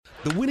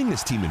The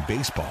winningest team in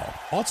baseball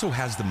also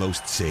has the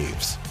most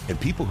saves, and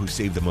people who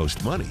save the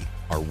most money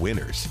are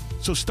winners.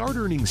 So start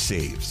earning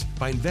saves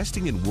by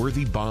investing in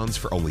worthy bonds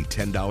for only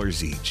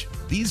 $10 each.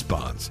 These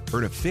bonds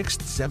earn a fixed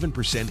 7%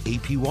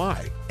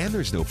 APY, and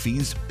there's no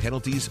fees,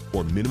 penalties,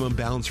 or minimum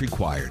balance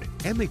required,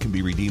 and they can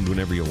be redeemed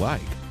whenever you like.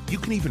 You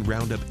can even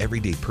round up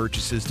everyday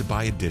purchases to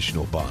buy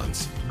additional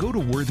bonds. Go to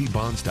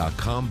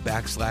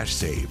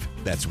worthybonds.com/save.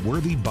 That's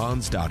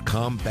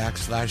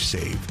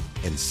worthybonds.com/save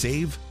and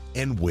save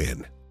and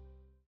win.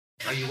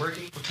 Are you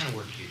working? What kind of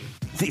work do you do?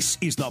 This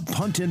is the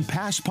Punt and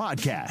Pass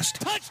Podcast.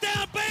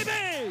 Touchdown,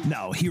 baby!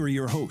 Now, here are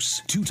your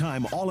hosts,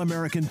 two-time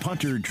All-American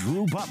punter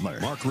Drew Butler.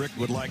 Mark Richt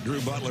would like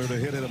Drew Butler to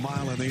hit it a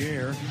mile in the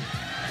air.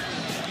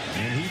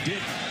 And he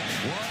did.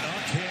 What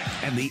a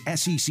kick. And the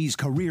SEC's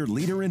career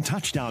leader in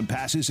touchdown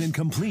passes and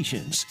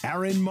completions,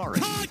 Aaron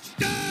Murray.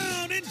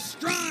 Touchdown in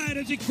stride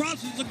as he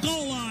crosses the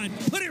goal line.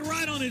 Put it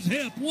right on his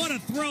hip. What a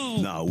throw.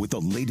 Now, with the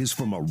latest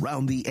from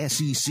around the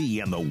SEC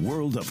and the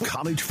world of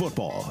college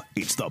football,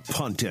 it's the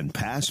Punt and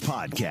Pass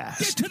Podcast.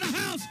 Get to the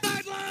house,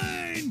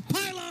 sideline,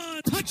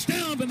 pylon,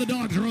 touchdown, and the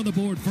Dogs are on the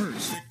board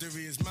first.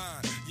 Victory is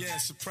mine, yeah,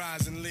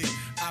 surprisingly.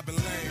 I've been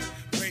lame,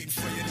 waiting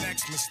for your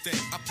next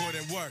mistake. I put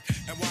in work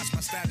and watch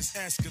my status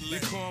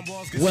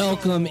escalate.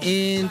 Welcome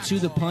into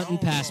the Punt and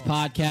Pass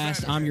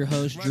Podcast. I'm your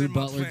host, Drew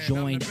Butler,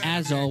 joined,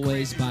 as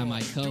always, by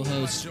my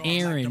co-host,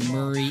 Aaron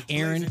Murray.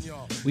 Aaron,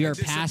 we are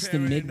past the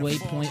midway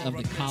point of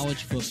the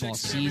college football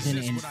season,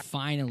 and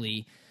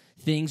finally,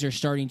 things are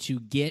starting to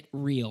get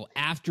real.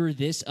 After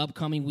this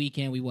upcoming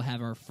weekend, we will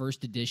have our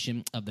first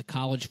edition of the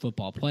college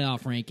football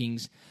playoff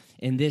rankings,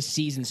 and this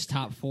season's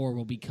top four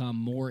will become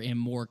more and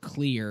more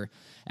clear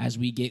as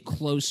we get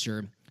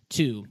closer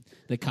to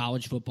the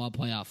college football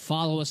playoff.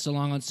 Follow us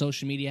along on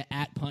social media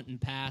at Punt and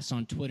Pass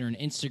on Twitter and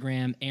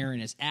Instagram.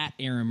 Aaron is at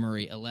Aaron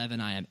Murray 11.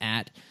 I am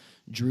at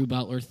Drew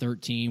Butler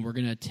 13. We're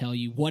going to tell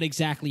you what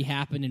exactly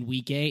happened in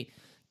Week 8,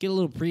 get a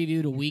little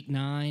preview to Week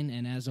 9,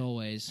 and as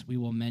always, we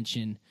will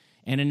mention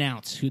and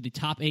announce who the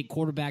top 8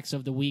 quarterbacks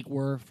of the week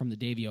were from the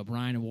Davey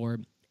O'Brien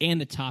Award and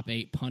the top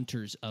 8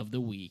 punters of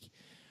the week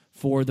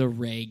for the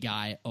Ray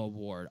Guy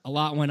Award. A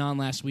lot went on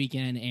last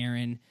weekend,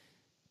 Aaron.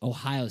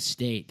 Ohio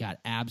State got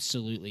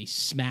absolutely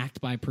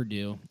smacked by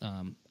Purdue.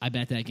 I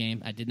bet that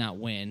game. I did not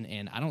win,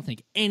 and I don't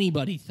think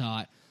anybody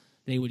thought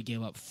they would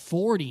give up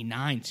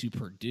 49 to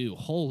Purdue.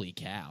 Holy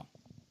cow.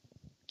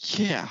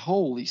 Yeah,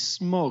 holy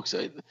smokes.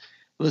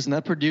 Listen,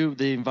 that Purdue,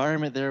 the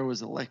environment there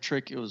was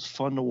electric. It was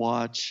fun to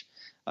watch.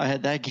 I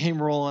had that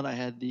game rolling. I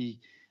had the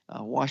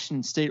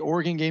Washington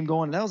State-Oregon game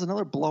going. That was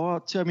another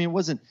blowout, too. I mean, it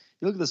wasn't –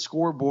 you look at the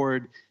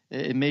scoreboard,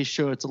 it may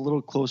show it's a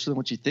little closer than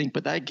what you think,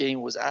 but that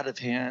game was out of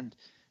hand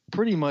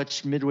pretty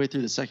much midway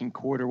through the second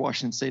quarter.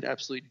 Washington State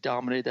absolutely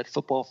dominated that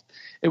football.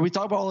 And we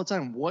talk about all the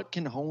time, what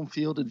can home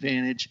field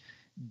advantage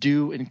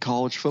do in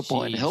college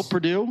football? And help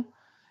Purdue.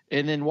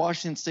 And then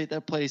Washington State,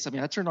 that place, I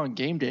mean, I turned on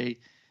game day.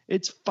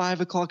 It's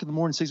 5 o'clock in the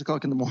morning, 6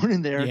 o'clock in the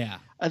morning there. Yeah.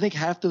 I think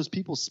half those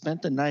people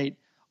spent the night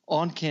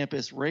on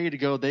campus ready to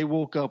go. They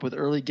woke up with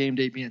early game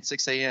day being at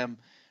 6 a.m.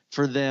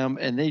 for them,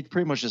 and they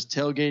pretty much just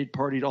tailgated,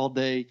 partied all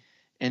day,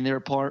 and they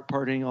were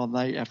partying all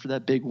night after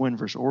that big win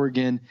versus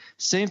Oregon.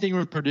 Same thing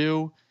with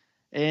Purdue.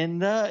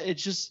 And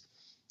it's just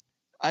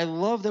 – I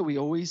love that we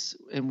always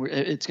 – and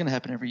it's going to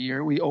happen every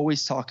year. We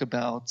always talk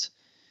about,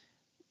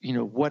 you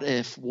know, what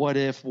if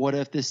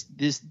this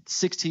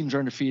 6 teams are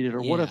undefeated,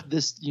 or what if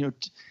this, you know,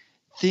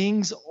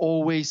 things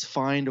always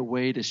find a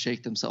way to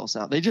shake themselves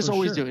out. They just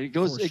always do it.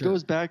 It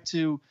goes back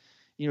to,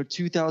 you know,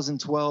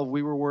 2012.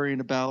 We were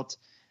worrying about,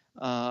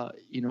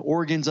 you know,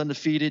 Oregon's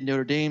undefeated,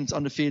 Notre Dame's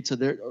undefeated, so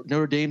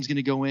Notre Dame's going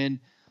to go in.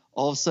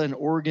 All of a sudden,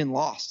 Oregon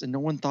lost, and no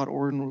one thought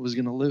Oregon was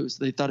going to lose.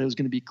 They thought it was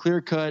going to be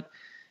clear-cut,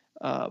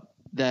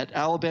 that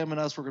Alabama and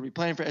us were going to be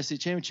playing for SEC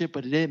championship,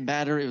 but it didn't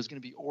matter. It was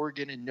going to be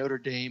Oregon and Notre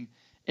Dame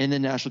in the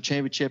national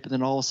championship, and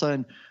then all of a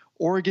sudden,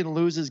 Oregon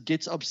loses,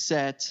 gets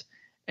upset,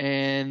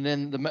 and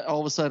then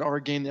all of a sudden,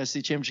 our game, the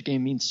SEC championship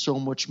game, means so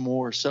much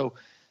more. So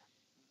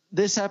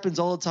this happens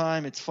all the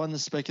time. It's fun to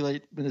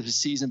speculate in the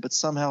season, but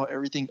somehow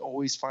everything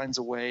always finds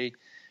a way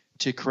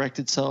to correct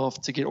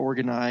itself, to get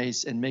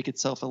organized, and make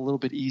itself a little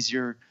bit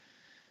easier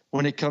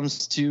when it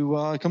comes to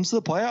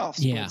the playoffs.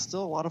 Yeah. But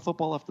still a lot of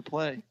football left to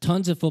play.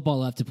 Tons of football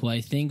left to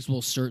play. Things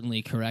will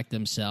certainly correct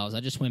themselves.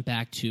 I just went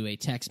back to a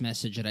text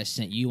message that I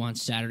sent you on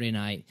Saturday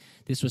night.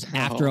 This was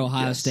after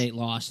Ohio State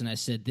lost, and I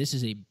said this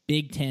is a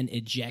Big Ten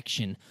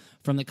ejection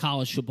from the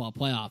college football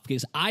playoff,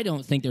 because I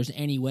don't think there's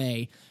any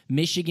way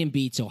Michigan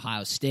beats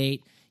Ohio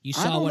State. You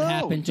saw what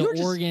happened to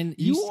Oregon.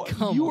 You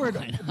are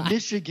a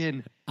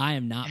Michigan I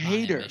am not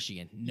hater.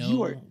 Michigan.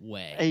 No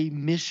way. A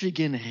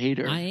Michigan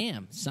hater. I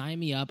am. Sign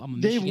me up. I'm a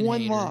Michigan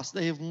hater.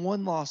 They have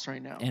one loss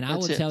right now. And I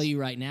will tell you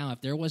right now,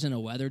 if there wasn't a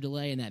weather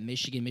delay in that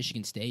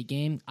Michigan State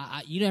game,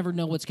 you never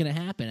know what's going to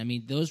happen. I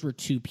mean, those were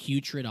two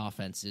putrid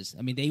offenses.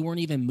 I mean, they weren't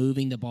even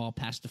moving the ball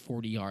past the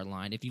 40-yard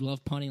line. If you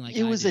love punting like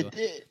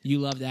you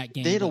love that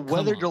game. They had a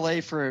weather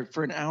delay for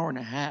an hour and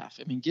a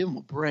half. I mean, give them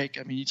a break.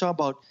 I mean, you talk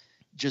about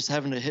just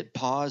having to hit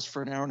pause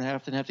for an hour and a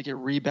half, then have to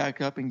get back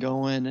up and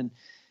going. And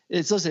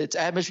It's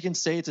at Michigan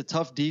State. It's a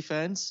tough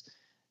defense.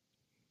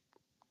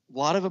 A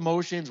lot of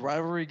emotions,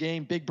 rivalry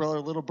game, big brother,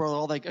 little brother,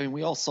 all that. I mean,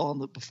 we all saw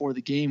before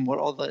the game what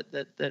all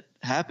that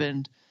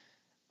happened.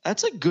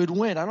 That's a good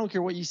win. I don't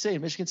care what you say.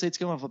 Michigan State's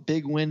coming off a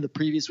big win the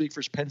previous week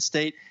versus Penn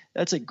State.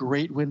 That's a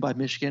great win by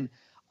Michigan.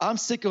 I'm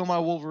sick of my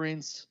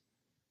Wolverines.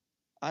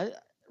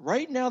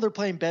 Right now they're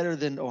playing better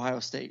than Ohio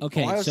State.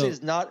 Okay, Ohio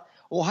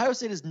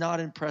State has not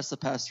impressed the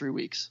past 3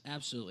 weeks.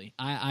 Absolutely.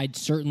 I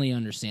certainly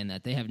understand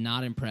that. They have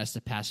not impressed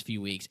the past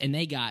few weeks, and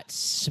they got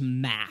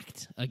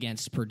smacked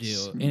against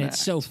Purdue. And it's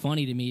so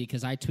funny to me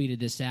because I tweeted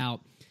this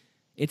out.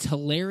 It's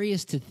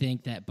hilarious to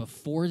think that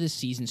before the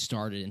season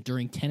started and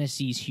during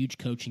Tennessee's huge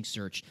coaching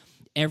search,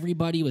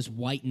 everybody was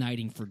white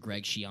knighting for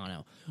Greg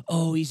Schiano.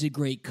 Oh, he's a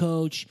great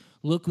coach.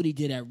 Look what he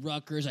did at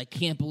Rutgers. I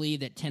can't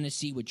believe that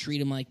Tennessee would treat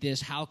him like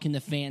this. How can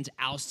the fans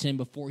oust him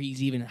before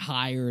he's even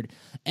hired?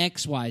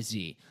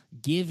 XYZ.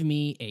 Give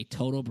me a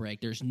total break.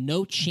 There's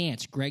no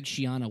chance Greg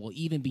Schiano will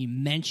even be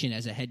mentioned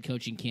as a head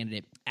coaching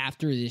candidate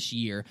after this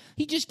year.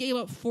 He just gave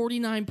up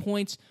 49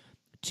 points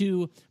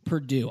to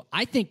Purdue.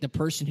 I think the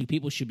person who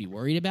people should be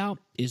worried about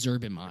is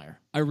Urban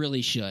Meyer. I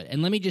really should.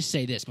 And let me just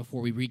say this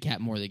before we recap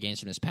more of the games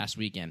from this past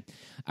weekend.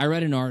 I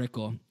read an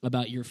article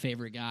about your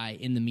favorite guy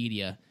in the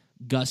media,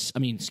 Paul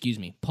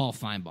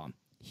Feinbaum.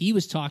 He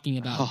was talking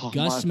about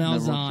Gus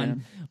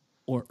Malzahn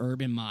or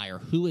Urban Meyer,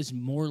 who is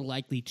more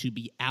likely to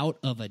be out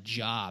of a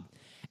job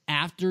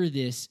after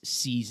this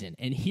season.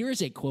 And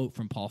here's a quote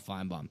from Paul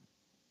Feinbaum.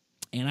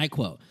 And I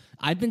quote,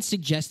 I've been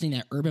suggesting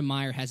that Urban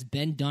Meyer has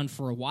been done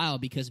for a while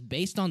because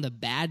based on the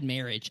bad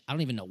marriage, I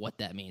don't even know what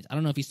that means. I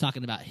don't know if he's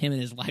talking about him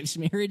and his wife's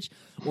marriage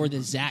or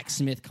the Zach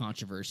Smith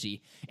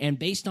controversy. And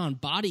based on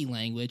body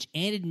language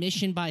and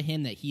admission by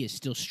him that he is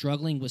still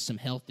struggling with some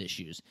health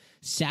issues.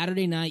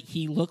 Saturday night,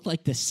 he looked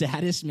like the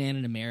saddest man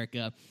in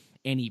America,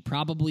 and he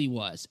probably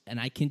was. And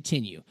I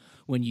continue.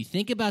 When you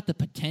think about the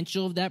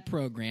potential of that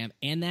program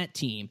and that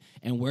team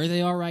and where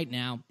they are right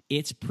now,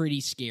 it's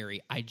pretty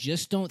scary. I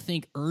just don't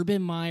think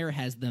Urban Meyer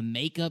has the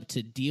makeup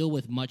to deal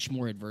with much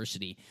more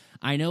adversity.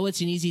 I know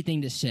it's an easy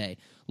thing to say.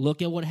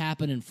 Look at what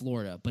happened in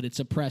Florida, but it's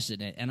a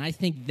precedent. And I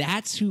think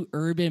that's who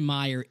Urban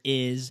Meyer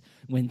is.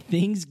 When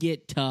things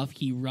get tough,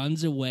 he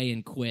runs away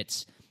and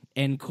quits.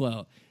 End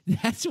quote.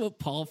 That's what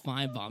Paul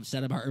Feinbaum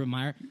said about Urban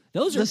Meyer.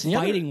 Those are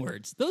fighting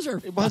words. Those are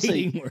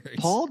fighting words.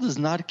 Paul does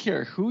not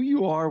care who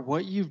you are,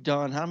 what you've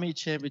done, how many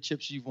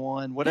championships you've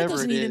won, whatever it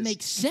is. That doesn't even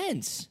make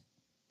sense.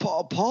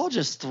 Paul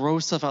just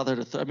throws stuff out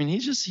there I mean,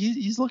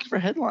 he's looking for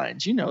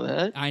headlines. You know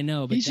that. I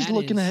know, but he's just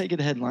looking to get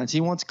headlines.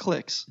 He wants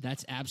clicks.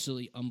 That's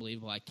absolutely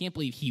unbelievable. I can't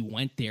believe he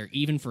went there.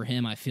 Even for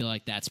him, I feel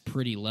like that's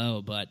pretty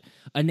low. But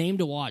a name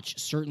to watch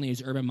certainly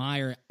is Urban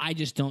Meyer. I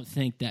just don't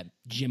think that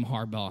Jim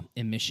Harbaugh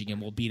in Michigan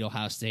will beat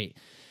Ohio State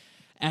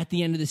at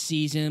the end of the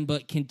season.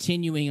 But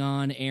continuing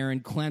on, Aaron,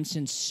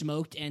 Clemson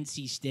smoked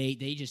NC State.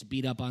 They just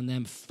beat up on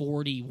them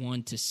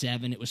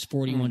 41-7. It was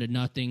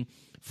 41-0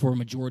 for a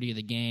majority of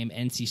the game.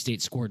 NC State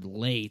scored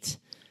late.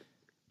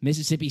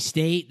 Mississippi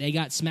State, they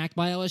got smacked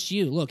by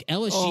LSU. Look,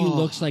 LSU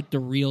looks like the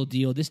real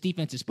deal. This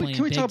defense is playing.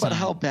 Can we big talk about time.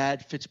 how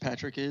bad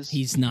Fitzpatrick is?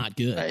 He's not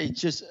good.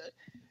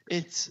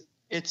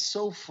 It's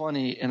so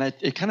funny, and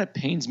it kind of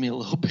pains me a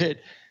little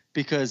bit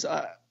because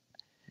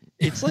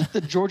it's like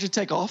the Georgia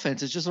Tech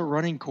offense. It's just a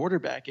running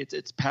quarterback.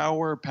 It's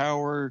power,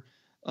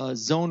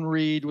 zone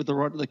read with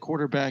the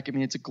quarterback. I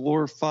mean, it's a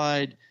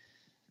glorified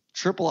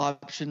triple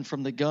option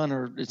from the gun,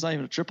 or it's not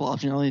even a triple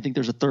option. I don't even think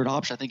there's a third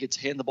option. I think it's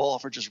hand the ball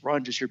off or just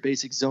run, just your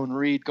basic zone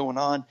read going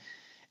on.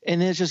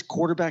 And it's just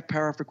quarterback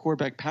power after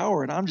quarterback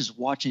power. And I'm just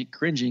watching it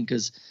cringing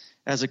because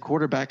as a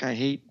quarterback, I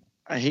hate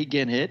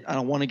getting hit. I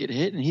don't want to get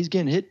hit. And he's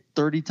getting hit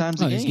 30 times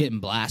a game. He's getting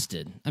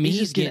blasted. I mean,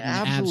 he's getting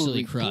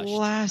absolutely crushed.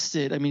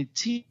 Blasted. I mean,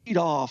 teed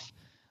off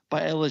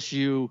by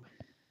LSU.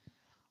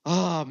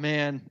 Oh,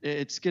 man,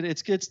 it's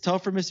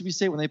tough for Mississippi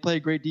State when they play a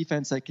great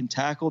defense that can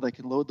tackle, that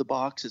can load the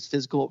box, is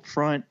physical up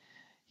front.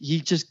 He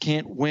just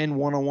can't win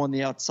one-on-one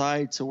the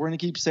outside, so we're going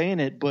to keep saying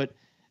it. But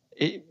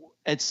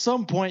at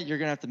some point, you're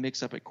going to have to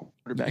mix up at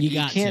quarterback.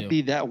 You can't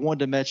be that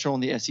one-dimensional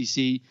in the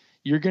SEC.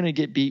 You're going to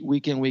get beat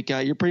week in, week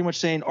out. You're pretty much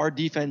saying our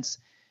defense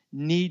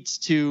needs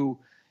to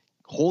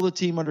hold a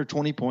team under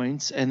 20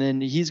 points, and then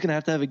he's going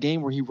to have a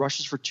game where he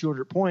rushes for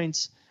 200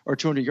 points or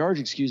 200 yards,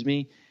 excuse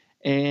me.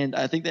 And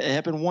I think that it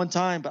happened one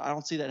time, but I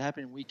don't see that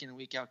happening week in and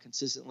week out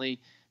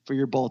consistently for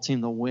your ball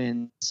team to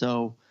win.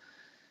 So,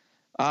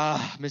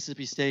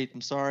 Mississippi State, I'm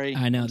sorry.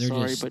 I know.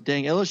 But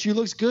dang, LSU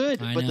looks good.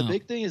 But the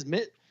big thing is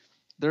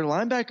their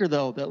linebacker,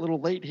 though, that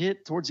little late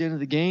hit towards the end of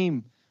the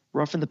game,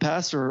 roughing the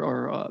passer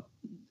or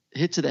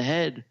hit to the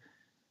head.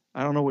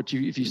 I don't know if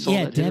you saw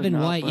that. Yeah, Devin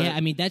White. Yeah,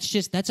 I mean,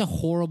 that's a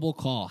horrible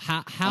call.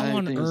 How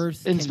on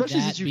earth and especially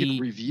can that since you can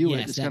review it,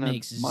 it's kind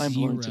of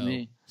mind-blowing to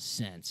me.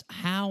 Sense.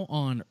 How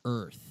on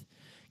earth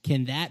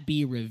can that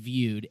be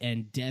reviewed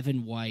and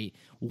Devin White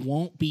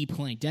won't be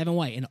playing? Devin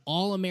White, an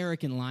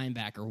All-American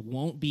linebacker,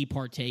 won't be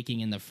partaking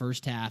in the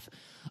first half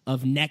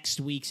of next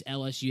week's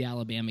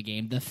LSU-Alabama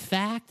game. The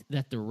fact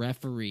that the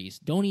referees,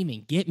 don't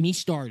even get me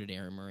started,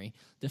 Aaron Murray,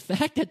 the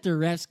fact that the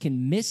refs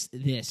can miss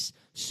this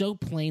so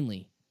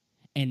plainly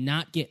and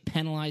not get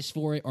penalized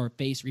for it or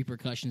face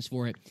repercussions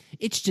for it.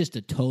 It's just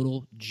a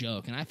total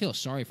joke, and I feel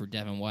sorry for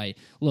Devin White.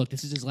 Look,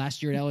 this is his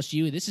last year at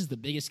LSU. This is the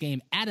biggest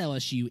game at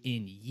LSU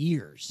in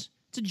years.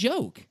 It's a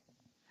joke.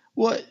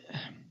 What?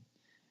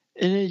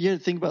 And you got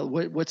to think about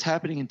what's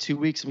happening in 2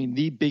 weeks. I mean,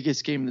 the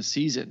biggest game of the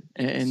season,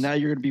 and now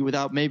you're going to be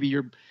without maybe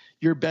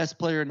your best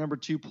player, number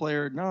 2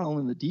 player, not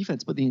only in the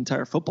defense but the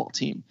entire football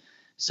team.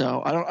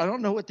 So I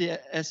don't know what the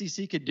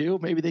SEC could do.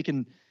 Maybe they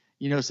can,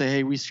 say,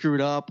 hey, we screwed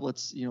up.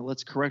 Let's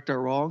correct our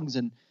wrongs.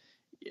 And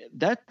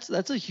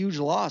that's a huge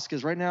loss,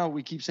 because right now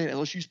we keep saying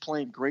LSU's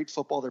playing great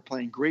football. They're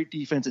playing great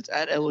defense. It's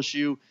at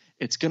LSU.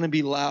 It's going to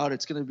be loud.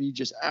 It's going to be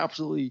just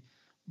absolutely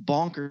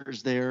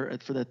bonkers there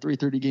for that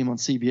 3:30 game on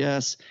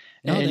CBS.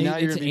 No, and now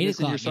you're it's going to be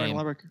missing your starting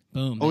game. linebacker.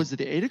 Boom. Oh, is it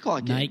the 8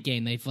 o'clock game? Night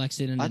game. They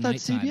flexed it into I thought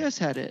nighttime. CBS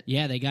had it.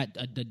 Yeah, they got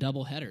the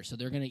double header, so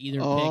they're going to either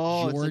pick it's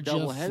a Georgia,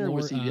 double header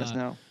with CBS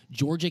now.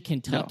 Georgia,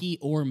 Kentucky,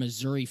 or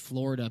Missouri,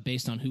 Florida,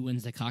 based on who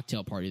wins the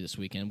cocktail party this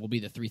weekend. Will be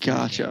the 3:30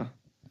 Gotcha.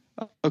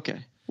 game. Okay.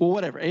 Well,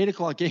 whatever. 8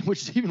 o'clock game,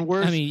 which is even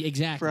worse.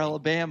 Exactly. For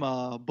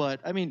Alabama. But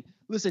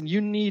listen,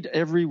 you need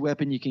every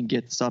weapon you can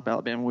get to stop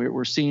Alabama.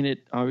 We're seeing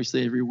it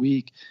obviously every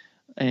week.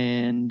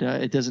 And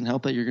it doesn't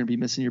help that you're going to be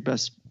missing your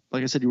best,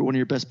 like I said, you're one of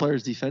your best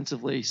players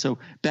defensively. So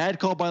bad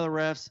call by the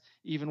refs.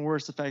 Even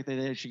worse, the fact that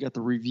they actually got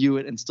to review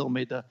it and still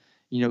made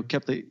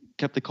kept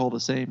the call the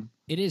same.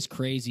 It is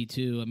crazy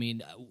too.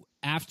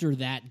 After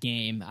that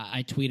game,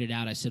 I tweeted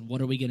out, I said,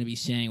 what are we going to be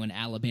saying when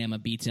Alabama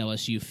beats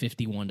LSU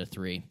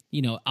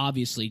 51-3?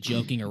 Obviously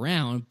joking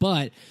around,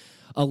 but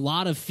a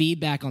lot of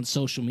feedback on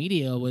social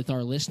media with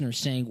our listeners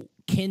saying,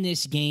 can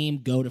this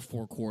game go to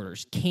 4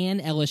 quarters? Can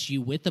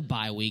LSU, with the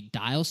bye week,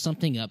 dial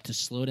something up to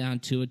slow down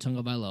Tua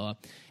Tagovailoa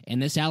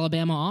and this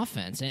Alabama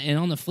offense? And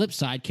on the flip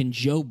side, can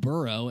Joe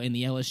Burrow and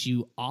the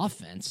LSU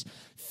offense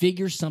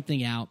figure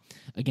something out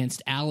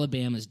against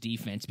Alabama's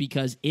defense?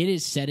 Because it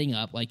is setting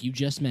up, like you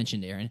just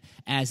mentioned, Aaron,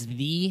 as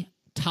the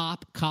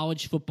top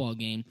college football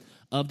game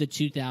of the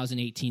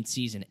 2018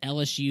 season.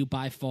 LSU,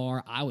 by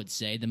far, I would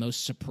say, the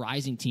most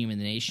surprising team in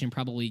the nation,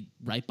 probably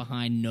right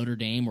behind Notre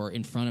Dame or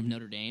in front of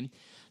Notre Dame.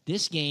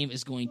 This game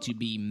is going to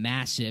be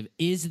massive.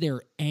 Is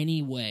there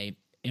any way,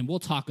 and we'll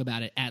talk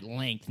about it at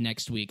length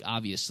next week,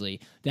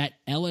 obviously, that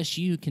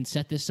LSU can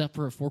set this up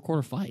for a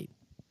 4-quarter fight?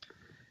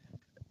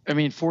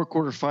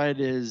 4-quarter fight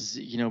is,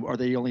 are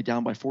they only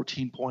down by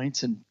 14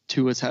 points and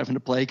Tua's having to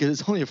play because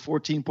it's only a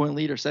 14-point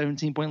lead or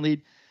 17-point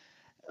lead?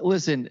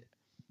 Listen,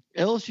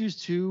 LSU's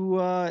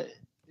too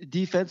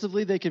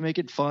defensively, they can make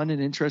it fun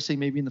and interesting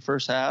maybe in the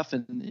first half,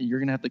 and you're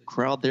going to have the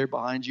crowd there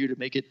behind you to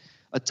make it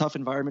a tough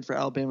environment for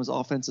Alabama's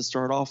offense to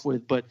start off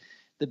with. But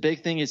the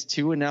big thing is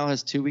Tua now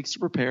has 2 weeks to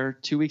prepare,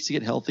 2 weeks to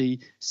get healthy.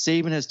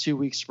 Saban has 2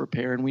 weeks to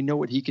prepare, and we know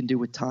what he can do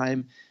with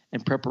time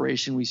and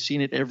preparation. We've seen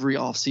it every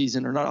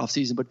offseason, or not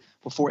offseason, but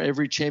before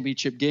every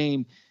championship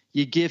game.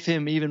 You give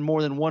him even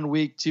more than 1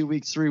 week, 2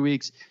 weeks, 3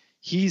 weeks.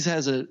 He's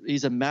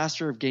a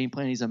master of game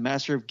plan. He's a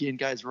master of getting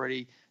guys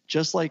ready,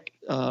 just like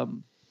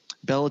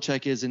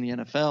Belichick is in the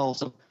NFL.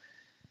 So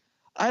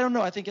I don't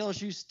know. I think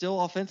LSU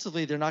still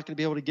offensively, they're not going to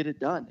be able to get it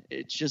done.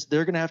 It's just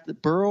they're going to have to –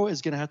 Burrow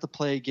is going to have to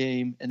play a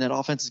game, and that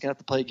offense is going to have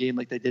to play a game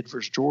like they did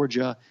versus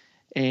Georgia.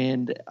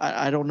 And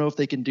I don't know if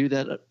they can do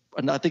that.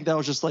 And I think that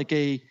was just like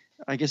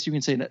I guess you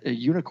can say a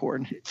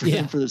unicorn for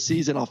them for the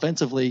season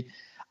offensively.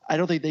 I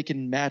don't think they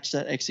can match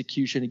that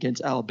execution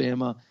against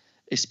Alabama,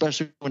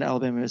 especially when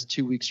Alabama has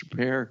 2 weeks to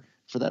prepare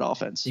for that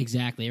offense.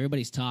 Exactly.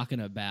 Everybody's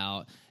talking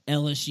about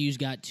LSU's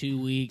got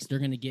 2 weeks. They're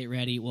going to get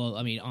ready. Well,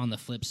 on the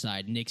flip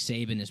side, Nick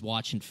Saban is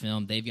watching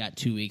film. They've got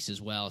 2 weeks as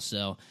well.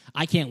 So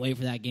I can't wait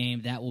for that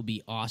game. That will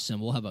be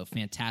awesome. We'll have a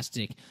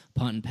fantastic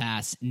punt and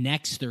pass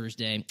next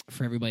Thursday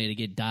for everybody to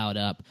get dialed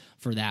up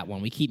for that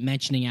one. We keep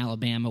mentioning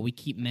Alabama. We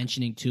keep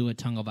mentioning Tua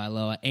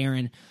Tagovailoa.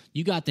 Aaron,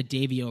 you got the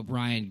Davey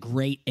O'Brien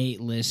Great 8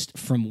 list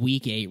from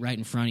Week 8 right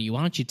in front of you.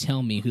 Why don't you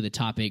tell me who the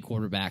top 8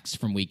 quarterbacks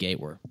from Week 8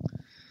 were?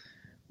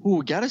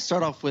 Ooh, got to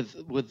start off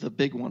with the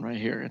big one right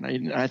here,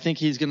 and I think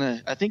he's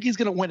gonna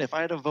win. If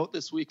I had to vote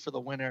this week for the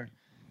winner,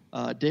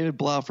 David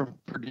Blau from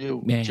Purdue.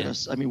 Man.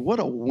 What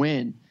a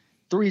win!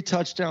 3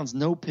 touchdowns,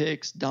 no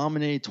picks,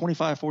 dominate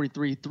 25-43,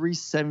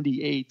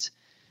 378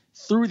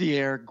 through the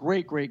air.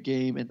 Great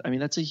game,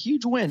 and that's a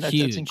huge win. That's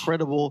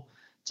incredible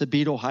to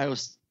beat Ohio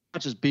State.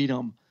 Not just beat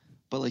them,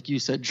 but like you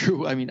said,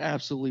 Drew.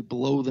 Absolutely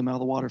blow them out of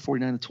the water,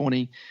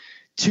 49-20.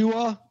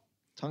 Tua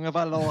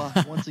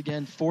Tagovailoa, once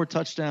again, 4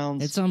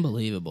 touchdowns. It's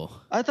unbelievable.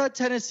 I thought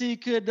Tennessee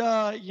could,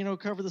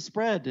 cover the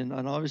spread, and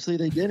obviously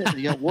they didn't.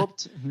 They got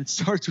whooped. And it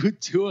starts with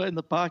Tua in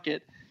the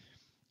pocket.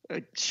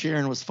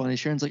 Sharon was funny.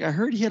 Sharon's like, I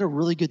heard he had a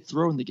really good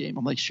throw in the game.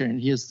 I'm like, Sharon,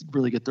 he has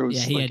really good throws.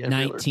 Yeah, he had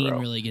 19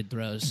 really good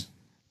throws.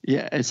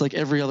 Yeah, it's like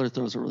every other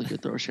throw is a really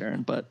good throw,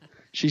 Sharon. But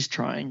she's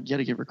trying. You got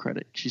to give her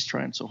credit. She's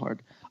trying so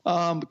hard.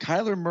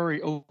 Kyler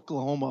Murray,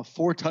 Oklahoma,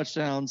 4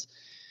 touchdowns.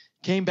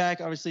 Came back,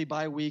 obviously,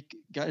 bye week,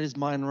 got his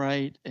mind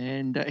right,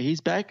 and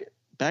he's back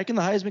in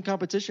the Heisman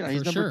competition.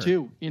 He's number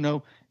 2.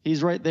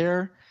 He's right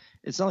there.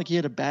 It's not like he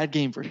had a bad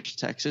game for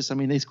Texas.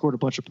 They scored a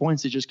bunch of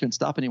points. They just couldn't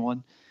stop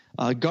anyone.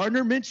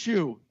 Gardner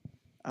Minshew,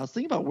 I was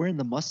thinking about wearing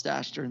the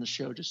mustache during the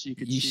show just so you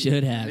could see. You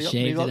should have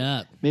shaved it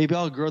up. Maybe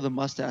I'll grow the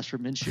mustache for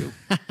Minshew.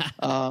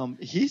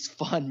 He's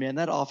fun, man.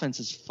 That offense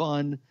is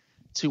fun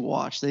to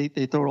watch. They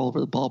throw it all over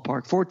the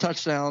ballpark. 4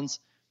 touchdowns,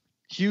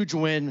 huge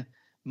win,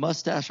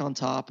 mustache on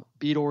top,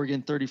 beat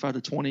Oregon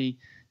 35-20,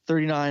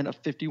 39 of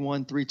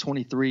 51,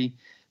 323.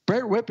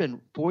 Brett Whippen,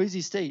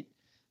 Boise State,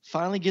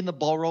 finally getting the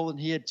ball rolling.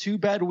 He had 2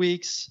 bad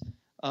weeks.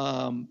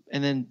 And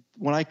then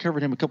when I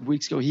covered him a couple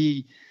weeks ago,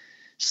 he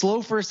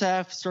slow first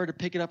half, started to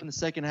pick it up in the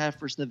second half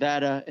versus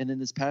Nevada, and then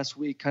this past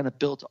week kind of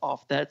built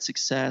off that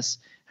success.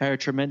 Had a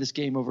tremendous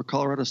game over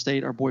Colorado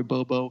State, our boy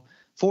Bobo.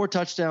 4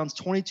 touchdowns,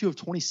 22 of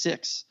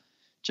 26.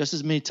 Just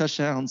as many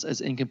touchdowns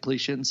as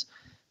incompletions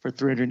for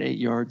 308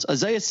 yards.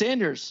 Isaiah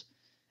Sanders,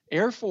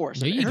 Air Force.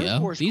 There you Air go.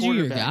 Force These are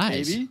your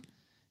guys. Baby.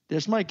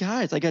 There's my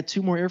guys. I got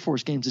 2 more Air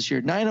Force games this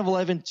year. 9 of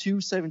 11,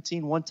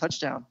 217, 1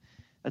 touchdown.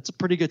 That's a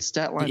pretty good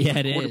stat line for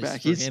a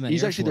quarterback.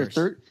 He's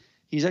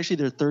actually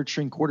their third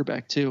string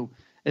quarterback too.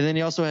 And then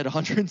he also had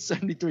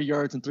 173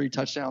 yards and 3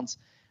 touchdowns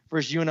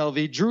versus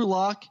UNLV. Drew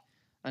Lock,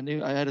 I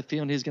had a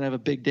feeling he was going to have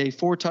a big day.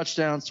 4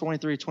 touchdowns,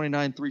 23,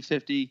 29,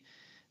 350.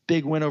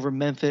 Big win over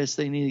Memphis.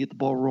 They need to get the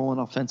ball rolling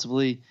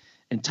offensively.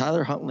 And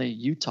Tyler Huntley,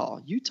 Utah.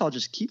 Utah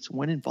just keeps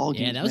winning ball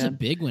games. Yeah, that was a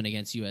big win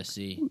against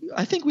USC.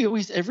 I think we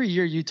always, every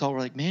year Utah, we're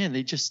like, man,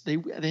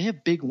 they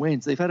have big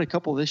wins. They've had a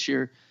couple this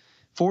year.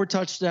 4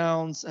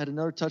 touchdowns, had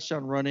another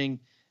touchdown running,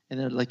 and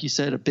then, like you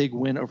said, a big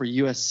win over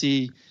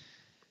USC.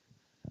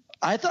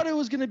 I thought it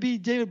was going to be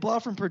David Blau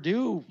from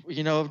Purdue,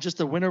 just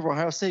a win over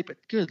Ohio State, but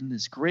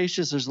goodness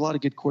gracious, there's a lot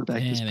of good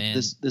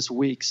quarterbacks this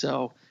week.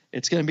 So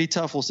it's going to be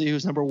tough. We'll see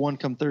who's number 1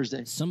 come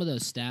Thursday. Some of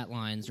those stat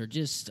lines are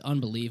just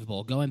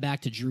unbelievable. Going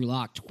back to Drew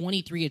Lock,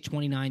 23 of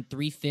 29,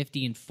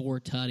 350, and 4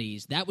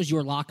 tutties. That was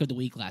your lock of the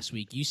week last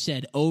week. You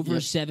said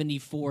over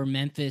 74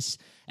 Memphis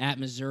at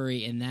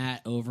Missouri, and that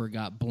over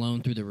got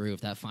blown through the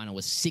roof. That final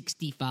was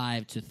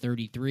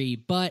 65-33.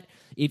 But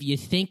if you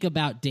think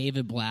about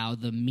David Blau,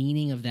 the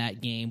meaning of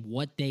that game,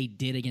 what they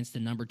did against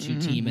the number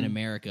 2 team in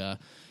America,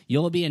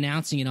 you'll be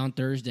announcing it on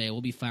Thursday.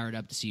 We'll be fired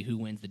up to see who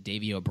wins the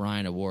Davey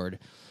O'Brien Award.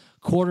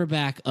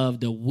 Quarterback of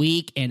the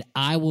week, and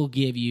I will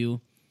give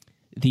you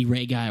the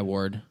Ray Guy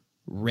Award,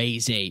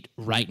 Raise 8,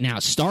 right now.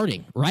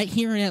 Starting right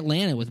here in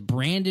Atlanta with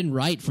Brandon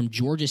Wright from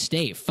Georgia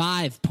State.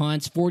 5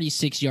 punts,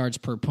 46 yards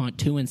per punt,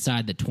 2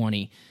 inside the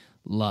 20.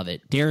 Love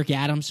it. Derek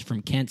Adams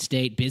from Kent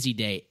State, busy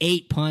day.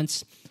 8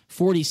 punts,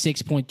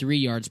 46.3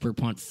 yards per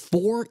punt,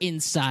 4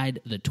 inside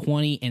the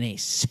 20, and a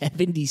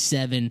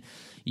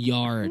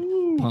 77-yard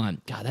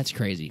punt. God, that's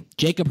crazy.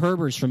 Jacob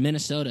Herbers from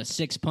Minnesota,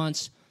 6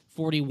 punts,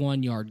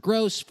 41-yard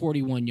gross,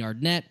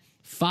 41-yard net,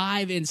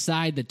 5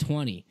 inside the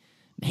 20.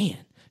 Man,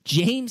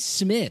 James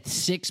Smith,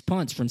 6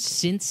 punts from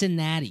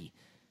Cincinnati.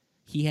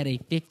 He had a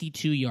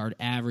 52-yard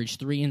average,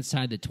 3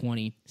 inside the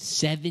 20,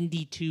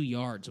 72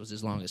 yards was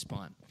his longest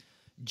punt.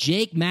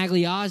 Jake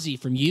Magliozzi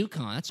from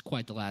UConn, that's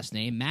quite the last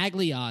name,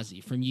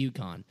 Magliozzi from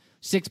UConn.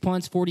 6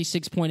 punts,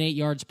 46.8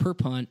 yards per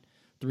punt,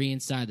 3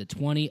 inside the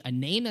 20. A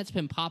name that's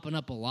been popping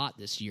up a lot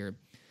this year.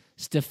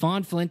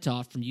 Stephon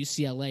Flintoff from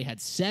UCLA had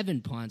 7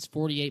 punts,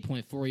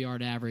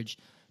 48.4-yard average,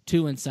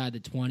 2 inside the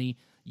 20.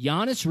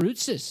 Giannis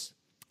Routsis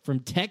from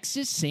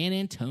Texas San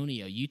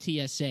Antonio,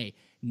 UTSA,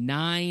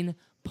 9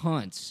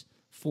 punts,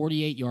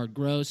 48-yard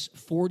gross,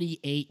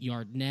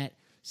 48-yard net,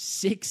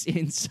 6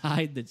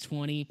 inside the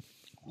 20,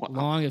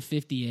 long of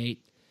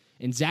 58.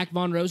 And Zach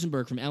Von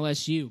Rosenberg from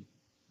LSU,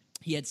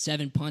 he had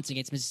 7 punts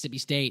against Mississippi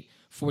State,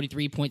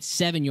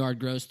 43.7-yard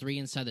gross, 3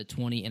 inside the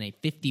 20, and a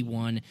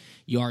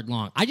 51-yard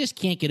long. I just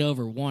can't get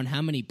over, one,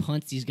 how many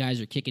punts these guys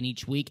are kicking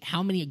each week,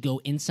 how many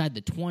go inside the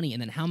 20, and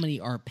then how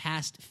many are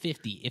past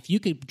 50. If you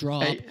could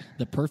draw up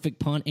the perfect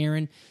punt,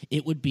 Aaron,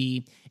 it would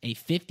be a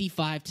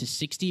 55 to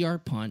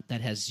 60-yard punt that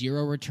has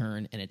 0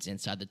 return, and it's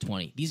inside the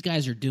 20. These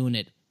guys are doing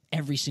it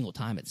every single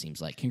time, it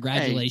seems like.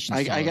 Congratulations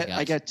to those guys.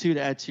 I got 2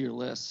 to add to your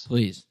list.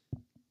 Please.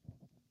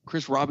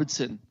 Chris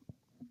Robinson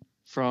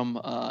from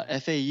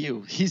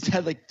FAU. He's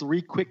had like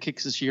 3 quick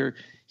kicks this year.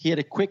 He had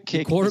a quick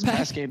kick in this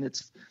past game.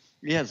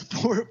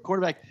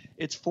 Quarterback.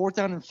 It's 4th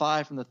down and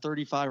 5 from the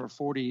 35 or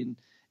 40.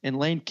 And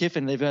Lane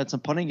Kiffin, they've had some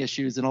punting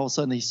issues, and all of a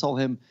sudden he saw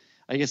him,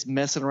 I guess,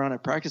 messing around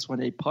at practice one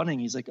day punting.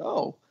 He's like,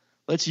 oh,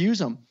 let's use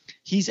him.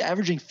 He's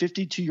averaging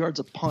 52 yards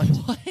a punt.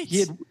 What?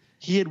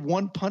 He had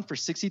 1 punt for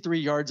 63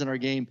 yards in our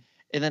game.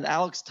 And then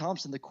Alex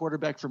Thompson, the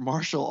quarterback for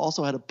Marshall,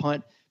 also had a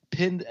punt,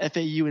 pinned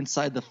FAU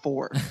inside the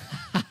 4.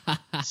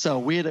 So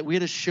we had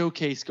a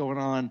showcase going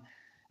on.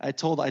 I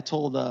told my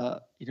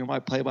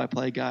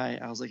play-by-play guy,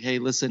 I was like, hey,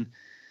 listen,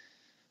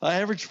 I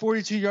averaged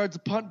 42 yards a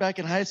punt back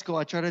in high school.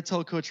 I tried to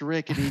tell Coach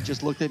Rick, and he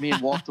just looked at me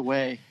and walked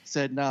away.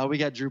 Said, no, we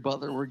got Drew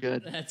Butler. We're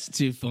good. That's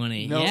too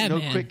funny. No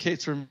man. Quick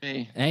kicks from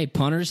me. Hey,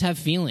 punters have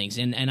feelings,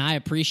 and I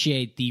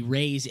appreciate the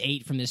Raise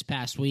 8 from this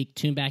past week.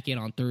 Tune back in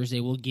on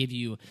Thursday. We'll give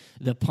you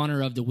the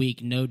punter of the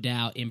week, no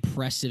doubt.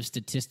 Impressive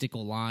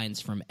statistical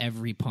lines from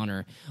every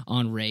punter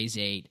on Raise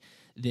 8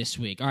 this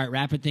week. All right,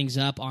 wrapping things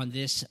up on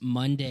this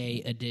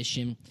Monday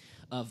edition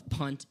of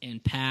Punt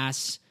and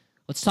Pass.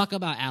 Let's talk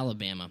about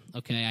Alabama.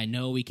 Okay, I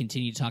know we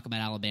continue to talk about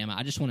Alabama.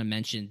 I just want to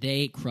mention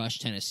they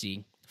crushed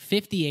Tennessee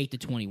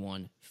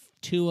 58-21.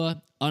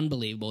 Tua,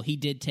 unbelievable. He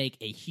did take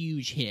a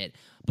huge hit.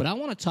 But I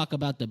want to talk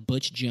about the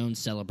Butch Jones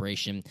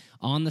celebration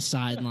on the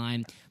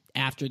sideline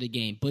after the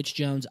game. Butch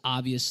Jones,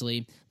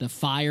 obviously, the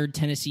fired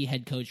Tennessee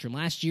head coach from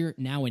last year,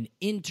 now an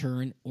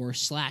intern or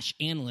 /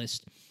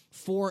 analyst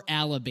for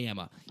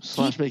Alabama.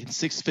 / making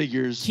six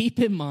figures.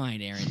 Keep in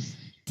mind, Aaron,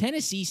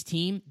 Tennessee's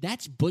team,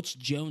 that's Butch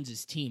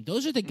Jones's team.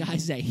 Those are the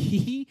guys that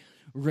he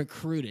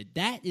recruited.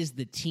 That is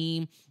the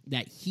team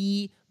that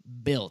he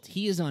built.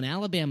 He is on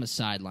Alabama's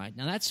sideline.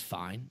 Now, that's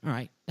fine. All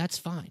right, that's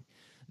fine.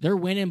 They're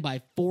winning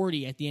by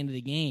 40 at the end of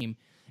the game,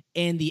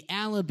 and the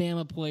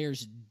Alabama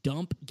players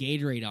dump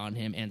Gatorade on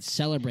him and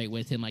celebrate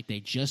with him like they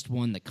just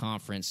won the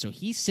conference. So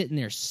he's sitting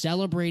there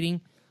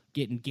celebrating,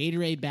 getting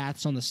Gatorade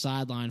baths on the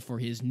sideline for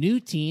his new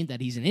team that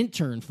he's an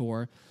intern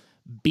for,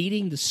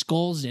 beating the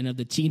skulls in of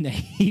the team that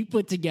he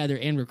put together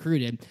and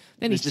recruited.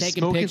 Then he's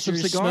taking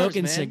pictures,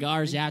 smoking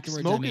cigars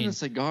afterwards. Smoking the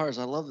cigars.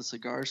 I love the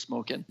cigar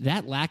smoking.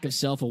 That lack of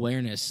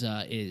self-awareness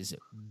is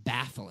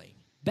baffling.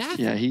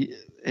 Yeah,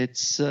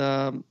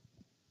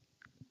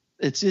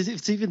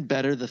 it's even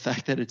better the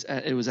fact that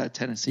it was at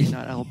Tennessee,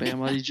 not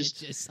Alabama. It's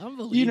just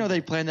unbelievable. You know, they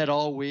planned that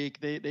all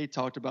week. They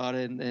talked about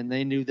it, and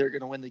they knew they're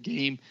going to win the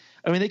game.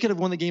 I mean, they could have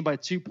won the game by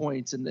 2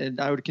 points, and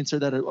I would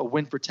consider that a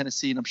win for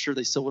Tennessee, and I'm sure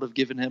they still would have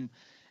given him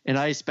an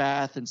ice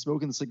bath and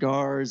smoking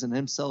cigars and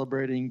him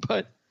celebrating.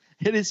 But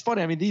it is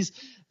funny. I mean,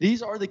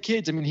 these are the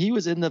kids. I mean, he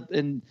was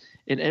in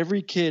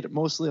every kid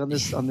mostly on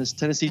this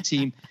Tennessee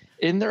team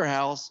in their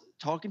house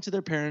talking to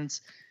their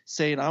parents,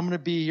 saying, I'm going to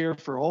be here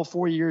for all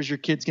 4 years. Your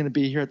kid's going to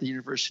be here at the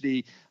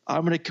university.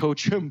 I'm going to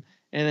coach him.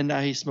 And then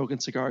now he's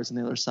smoking cigars on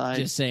the other side.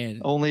 Just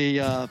saying. Only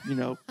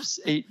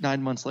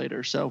 8-9 months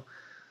later. So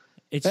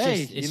it's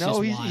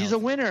he's a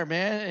winner,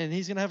 man, and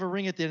he's gonna have a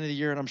ring at the end of the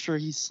year, and I'm sure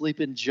he's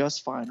sleeping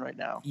just fine right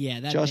now.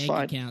 Yeah, that just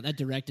bank account, that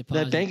direct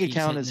deposit, that bank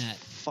account is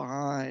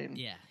fine.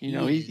 Yeah,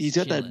 he's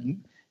got that.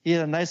 He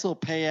had a nice little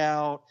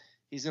payout.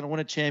 He's gonna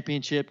win a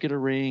championship, get a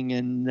ring,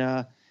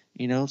 and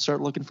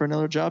start looking for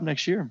another job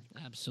next year.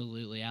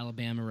 Absolutely,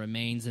 Alabama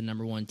remains the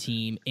number 1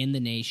 team in the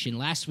nation.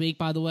 Last week,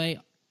 by the way,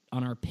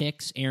 on our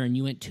picks, Aaron,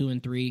 you went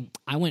 2-3.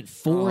 I went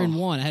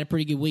 4-1. I had a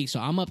pretty good week, so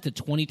I'm up to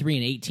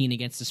 23-18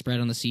 against the spread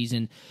on the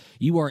season.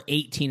 You are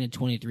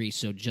 18-23,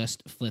 so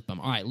just flip them.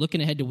 All right, looking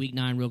ahead to Week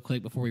 9 real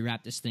quick before we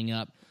wrap this thing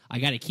up. I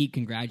got to keep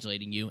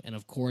congratulating you, and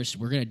of course,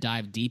 we're going to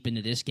dive deep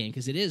into this game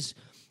because it is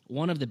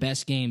one of the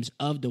best games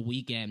of the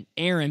weekend.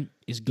 Aaron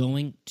is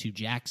going to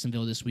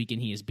Jacksonville this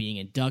weekend. He is being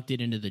inducted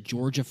into the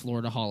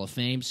Georgia-Florida Hall of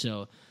Fame,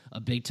 so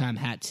a big-time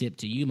hat tip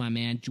to you, my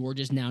man.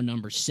 Georgia's now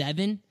number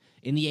 7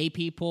 in the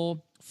AP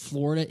poll.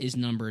 Florida is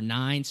number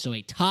 9, so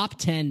a top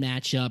 10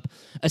 matchup,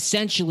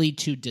 essentially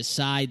to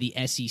decide the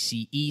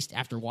SEC East.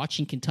 After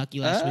watching Kentucky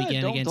last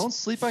weekend don't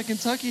sleep on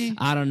Kentucky.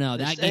 I don't know.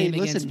 That game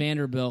against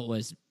Vanderbilt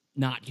was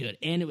not good,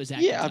 and it was at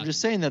Kentucky. I'm just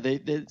saying that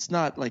it's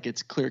not like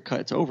it's clear cut,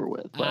 it's over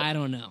with. But. I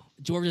don't know.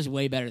 Georgia's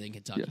way better than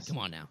Kentucky. Yes. Come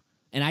on now.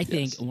 And I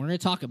think, and we're going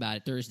to talk about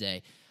it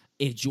Thursday,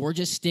 if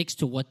Georgia sticks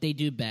to what they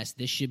do best,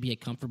 this should be a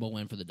comfortable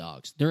win for the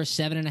Dogs. They're a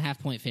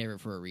 7.5-point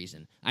favorite for a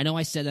reason. I know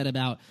I said that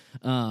about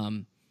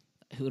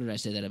who did I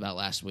say that about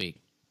last week?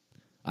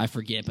 I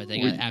forget, but they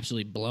got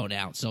absolutely blown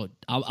out. So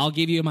I'll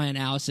give you my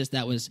analysis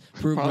that was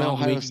proved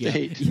wrong a week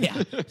State.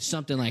 ago. Yeah,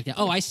 something like that.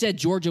 Oh, I said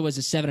Georgia was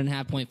a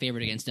 7.5-point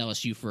favorite against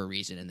LSU for a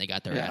reason, and they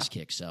got their ass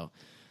kicked. So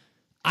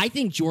I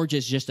think Georgia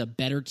is just a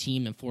better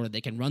team in Florida.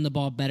 They can run the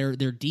ball better.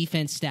 Their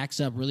defense stacks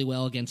up really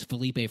well against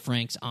Felipe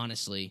Franks,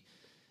 honestly.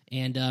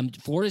 And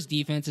Florida's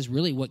defense is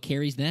really what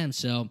carries them.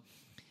 So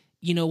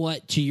you know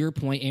what? To your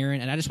point,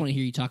 Aaron, and I just want to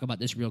hear you talk about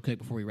this real quick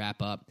before we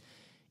wrap up.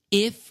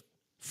 If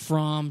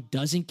Fromm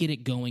doesn't get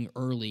it going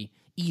early,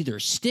 either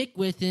stick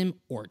with him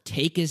or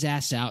take his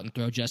ass out and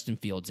throw Justin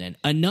Fields in.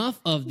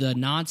 Enough of the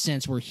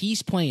nonsense where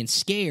he's playing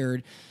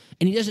scared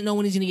and he doesn't know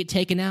when he's going to get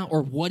taken out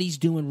or what he's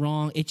doing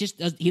wrong. He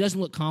doesn't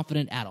look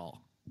confident at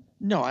all.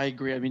 No, I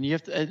agree. I mean, you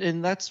have to,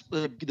 and that's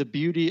the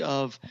beauty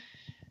of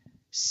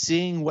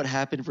seeing what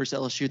happened versus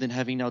LSU, then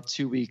having now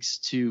 2 weeks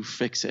to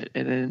fix it,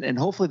 and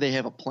hopefully they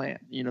have a plan.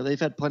 They've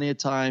had plenty of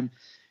time.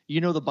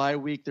 The bye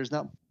week, there's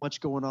not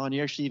much going on.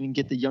 You actually even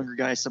get the younger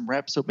guys some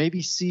reps. So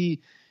maybe see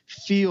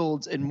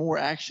Fields and more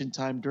action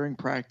time during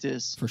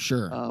practice. For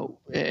sure.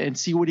 And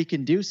see what he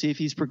can do. See if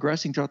he's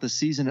progressing throughout the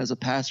season as a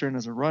passer and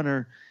as a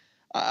runner.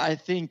 I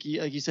think,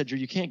 like you said, Drew,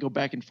 you can't go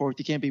back and forth.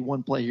 You can't be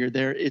one play here,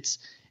 there. It's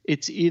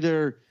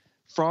either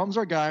Fromm's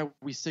our guy,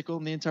 we stick with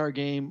him the entire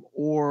game,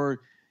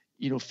 or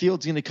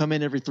Fields going to come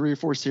in every 3 or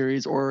 4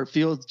 series, or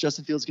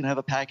Justin Fields going to have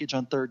a package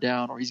on third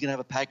down, or he's going to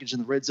have a package in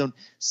the red zone.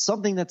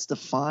 Something that's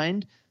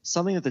defined,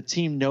 something that the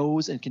team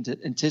knows and can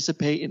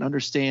anticipate and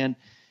understand,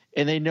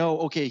 and they know,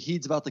 okay,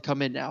 he's about to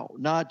come in now.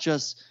 Not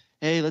just,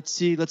 hey,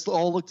 let's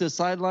all look to the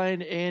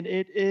sideline, and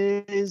it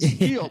is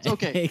Fields.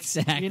 Okay,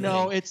 exactly.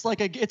 It's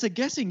like it's a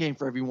guessing game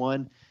for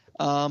everyone.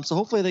 So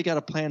hopefully they got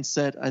a plan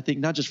set. I think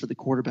not just for the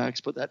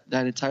quarterbacks, but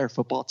that entire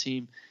football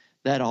team,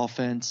 that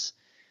offense.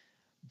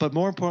 But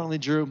more importantly,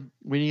 Drew,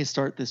 we need to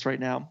start this right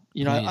now.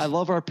 You know, I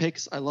love our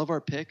picks. I love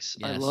our picks.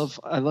 Yes.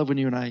 I love when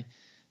you and I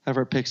have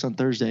our picks on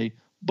Thursday.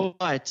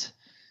 But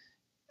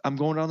I'm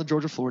going down to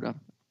Georgia, Florida,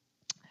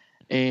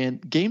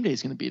 and game day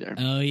is going to be there.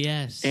 Oh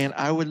yes. And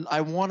I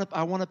want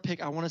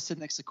to sit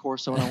next to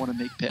Corso and I want to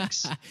make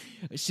picks.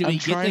 Should we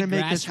get the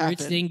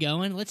grassroots thing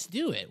going? Let's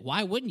do it.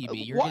 Why wouldn't you be?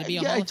 You're going to be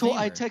a Hall of Famer.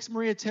 I text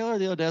Maria Taylor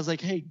the other day. I was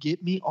like, hey,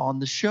 get me on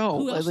the show.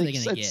 Who else are they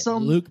going to get?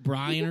 Luke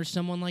Bryan or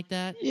someone like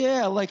that?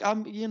 Yeah, like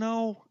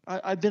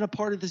I've been a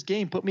part of this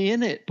game. Put me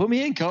in it. Put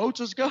me in, coach.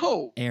 Let's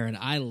go. Aaron,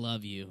 I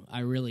love you. I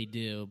really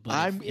do.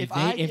 But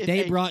if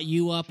they brought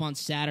you up on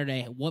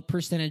Saturday, what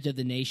percentage of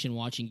the nation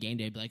watching game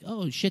day would be like,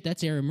 oh, shit,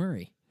 that's Aaron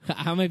Murray?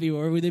 How many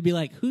people would they be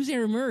like, who's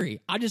Aaron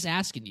Murray? I'm just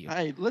asking you.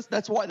 Hey, listen,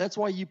 that's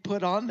why you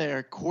put on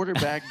there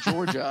quarterback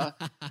Georgia,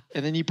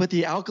 and then you put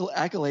the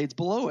accolades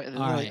below it. And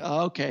all right. Like,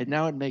 oh, okay,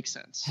 now it makes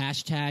sense.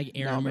 Hashtag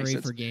Aaron Murray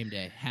for game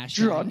day. Hashtag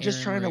Drew, I'm just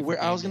Aaron trying to Murray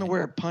wear. I was going to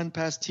wear a Pun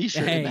Pass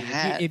T-shirt and a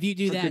hat. If you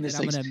do that, then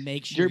I'm going to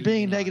make sure you're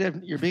being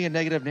negative. You're being a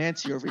negative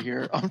Nancy over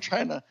here. I'm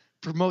trying to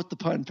promote the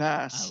Pun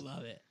Pass. I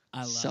love it. I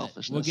love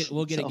Selfishness. it.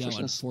 We'll get it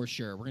going for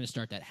sure. We're going to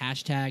start that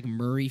hashtag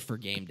Murray for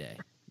game day.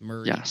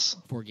 Murray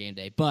for game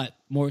day. But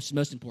most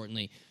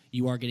importantly,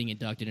 you are getting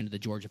inducted into the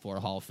Georgia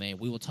Florida Hall of Fame.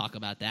 We will talk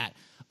about that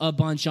a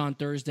bunch on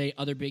Thursday.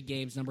 Other big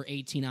games, number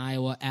 18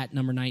 Iowa at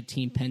number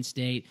 19 Penn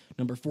State,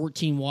 number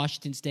 14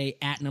 Washington State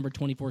at number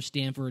 24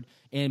 Stanford,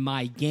 and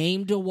my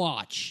game to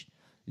watch,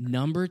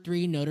 number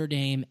 3 Notre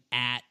Dame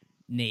at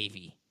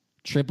Navy.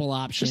 Triple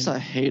option. Just a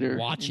hater.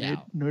 Watch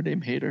out. Notre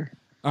Dame hater.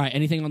 All right,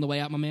 anything on the way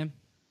out, my man?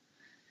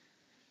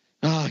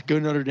 Go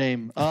Notre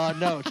Dame.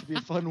 No, it should be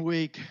a fun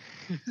week.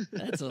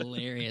 That's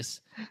hilarious.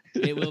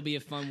 It will be a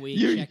fun week.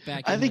 Check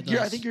back in I think with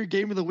us. your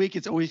game of the week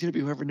is always going to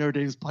be whoever Notre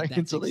Dame is playing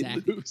until they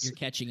lose. You're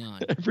catching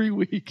on. Every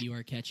week. You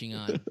are catching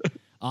on.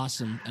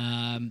 Awesome.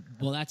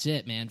 Well, that's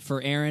it, man.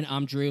 For Aaron,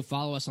 I'm Drew.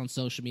 Follow us on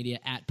social media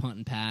at Punt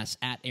and Pass,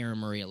 at Aaron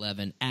Murray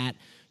 11, at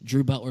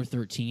Drew Butler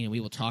 13, and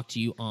we will talk to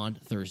you on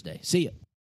Thursday. See ya.